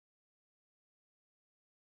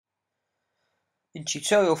In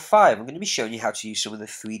tutorial 5 I'm going to be showing you how to use some of the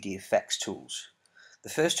 3D effects tools. The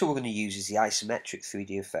first tool we're going to use is the Isometric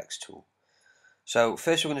 3D effects tool. So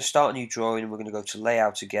first we're going to start a new drawing and we're going to go to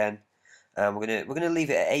layout again, and we're going to leave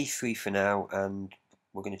it at A3 for now, and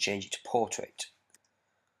we're going to change it to portrait.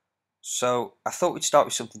 So I thought we'd start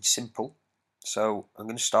with something simple, so I'm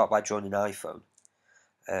going to start by drawing an iPhone.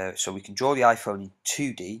 So we can draw the iPhone in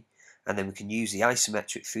 2D, and then we can use the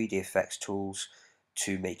Isometric 3D effects tools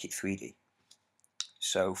to make it 3D.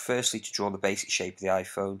 So firstly, to draw the basic shape of the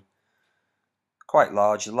iPhone, quite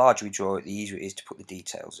large. The larger we draw it, the easier it is to put the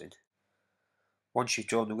details in. Once you've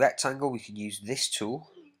drawn the rectangle, we can use this tool,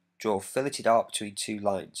 draw a filleted arc between two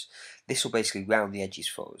lines. This will basically round the edges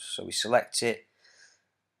for us. So we select it,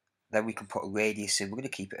 then we can put a radius in. We're going to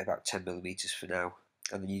keep it about 10mm for now.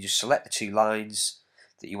 And then you just select the two lines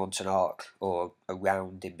that you want an arc or a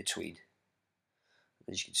round in between.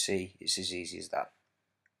 As you can see, it's as easy as that.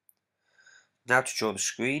 Now to draw the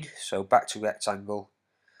screen, so back to rectangle,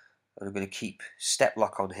 and I'm going to keep step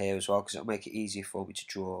lock on here as well because it'll make it easier for me to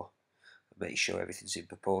draw and make sure everything's in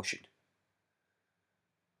proportion.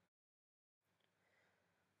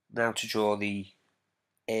 Now to draw the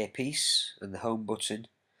earpiece and the home button,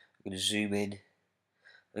 I'm going to zoom in.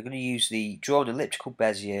 I'm going to draw an elliptical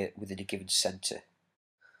bezier within a given centre.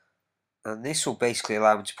 And this will basically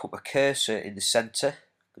allow me to put my cursor in the centre.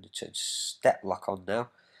 I'm going to turn step lock on now.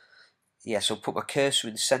 Yeah, so I'll put my cursor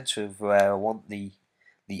in the centre of where I want the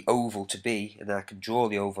oval to be, and then I can draw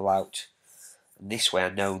the oval out. And this way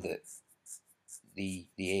I know that the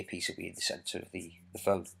earpiece will be in the centre of the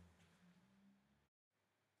phone.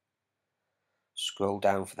 Scroll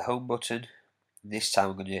down for the home button, and this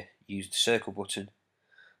time I'm going to use the circle button,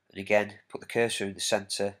 and again put the cursor in the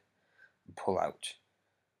centre and pull out.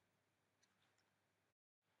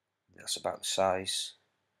 That's about the size,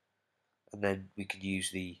 and then we can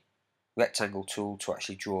use the rectangle tool to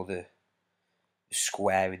actually draw the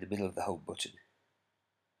square in the middle of the home button.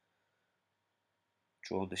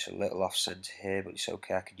 Drawn this a little off centre here, but it's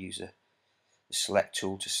okay. I can use the select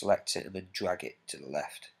tool to select it and then drag it to the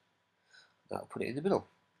left. That'll put it in the middle.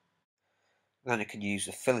 Then I can use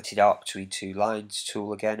the filleted arc between two lines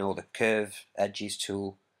tool again, or the curve edges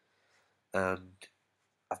tool, and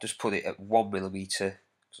I've just put it at 1mm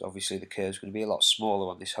because obviously the curve's going to be a lot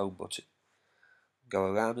smaller on this home button. Go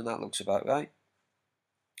around and that looks about right.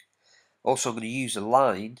 Also I'm going to use a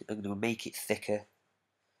line, I'm going to make it thicker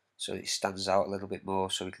so it stands out a little bit more,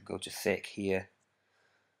 so we can go to thick here.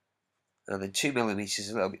 And then 2mm is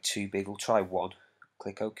a little bit too big, we'll try 1,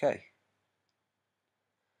 click OK.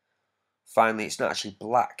 Finally, it's not actually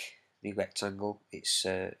black, the rectangle, it's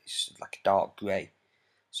like a dark grey,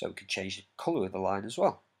 so we can change the colour of the line as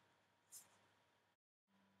well.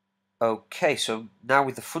 Okay, so now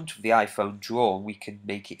with the front of the iPhone drawn, we can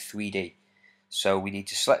make it 3D. So we need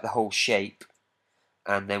to select the whole shape,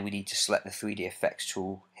 and then we need to select the 3D effects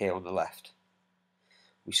tool here on the left.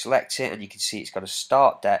 We select it, and you can see it's got a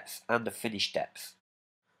start depth and a finish depth.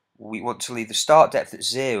 We want to leave the start depth at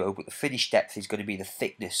 0, but the finish depth is going to be the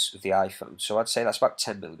thickness of the iPhone. So I'd say that's about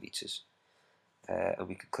 10mm. And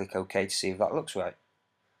we can click OK to see if that looks right.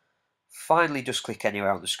 Finally, just click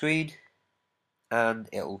anywhere on the screen, and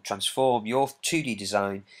it'll transform your 2D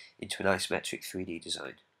design into an isometric 3D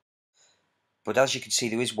design. But as you can see,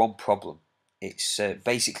 there is one problem. It's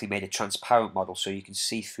basically made a transparent model so you can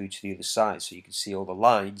see through to the other side, so you can see all the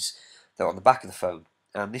lines that are on the back of the phone,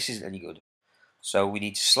 and this isn't any good. So we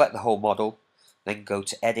need to select the whole model, then go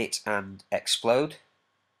to Edit and Explode,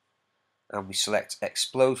 and we select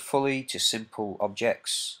Explode Fully to Simple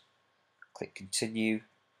Objects, click Continue,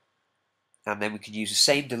 and then we can use the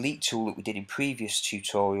same delete tool that we did in previous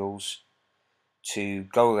tutorials to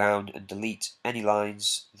go around and delete any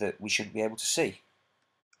lines that we shouldn't be able to see.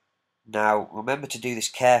 Now remember to do this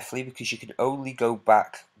carefully because you can only go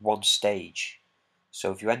back one stage.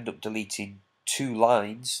 So if you end up deleting two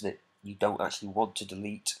lines that you don't actually want to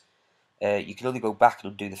delete, you can only go back and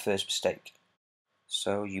undo the first mistake.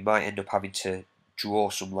 So you might end up having to draw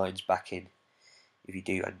some lines back in if you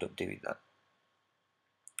do end up doing that.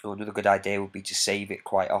 Or another good idea would be to save it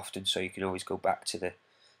quite often so you can always go back to the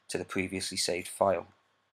previously saved file.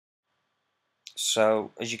 So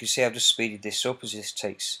as you can see, I've just speeded this up as this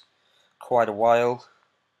takes quite a while.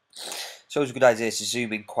 So it's a good idea to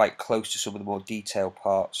zoom in quite close to some of the more detailed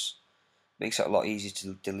parts. Makes it a lot easier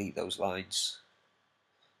to delete those lines.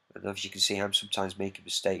 And as you can see, I'm sometimes making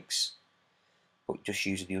mistakes, but just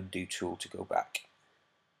using the undo tool to go back.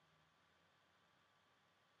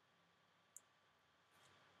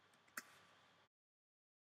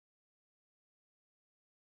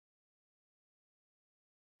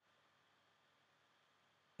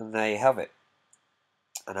 And there you have it.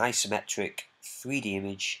 an isometric 3D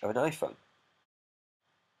image of an iPhone.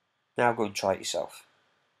 Now go and try it yourself.